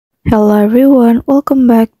Hello everyone, welcome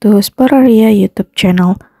back to Pencarian YouTube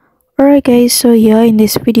channel. Alright guys, so yeah, in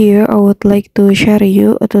this video I would like to share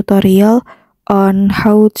you a tutorial on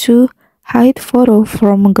how to hide photo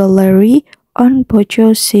from gallery on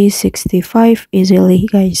Poco C65 easily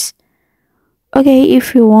guys. Okay,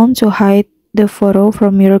 if you want to hide the photo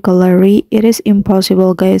from your gallery, it is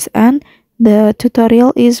impossible guys, and the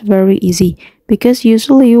tutorial is very easy because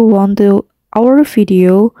usually you want our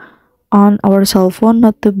video on our cell phone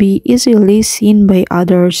not to be easily seen by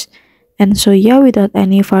others. And so yeah, without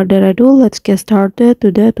any further ado, let's get started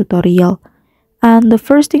to the tutorial. And the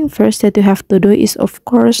first thing first that you have to do is, of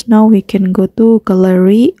course, now we can go to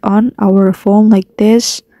gallery on our phone like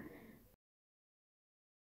this.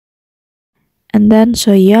 And then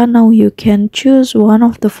so yeah, now you can choose one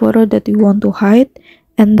of the photo that you want to hide.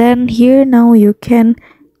 And then here now you can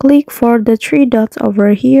click for the three dots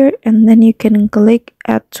over here, and then you can click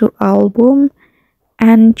add to album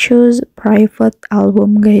and choose private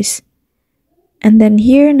album guys. And then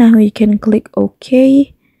here now you can click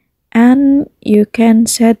OK, and you can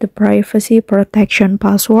set the privacy protection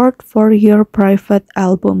password for your private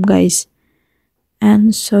album guys.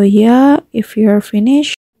 And so yeah, if you're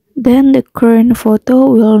finished, then the current photo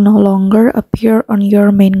will no longer appear on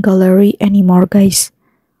your main gallery anymore guys.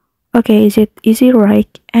 Okay, is it easy, right?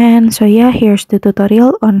 And so yeah, here's the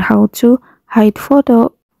tutorial on how to hide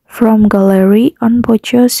photo from gallery on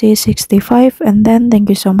Poco C65. And then thank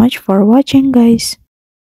you so much for watching guys.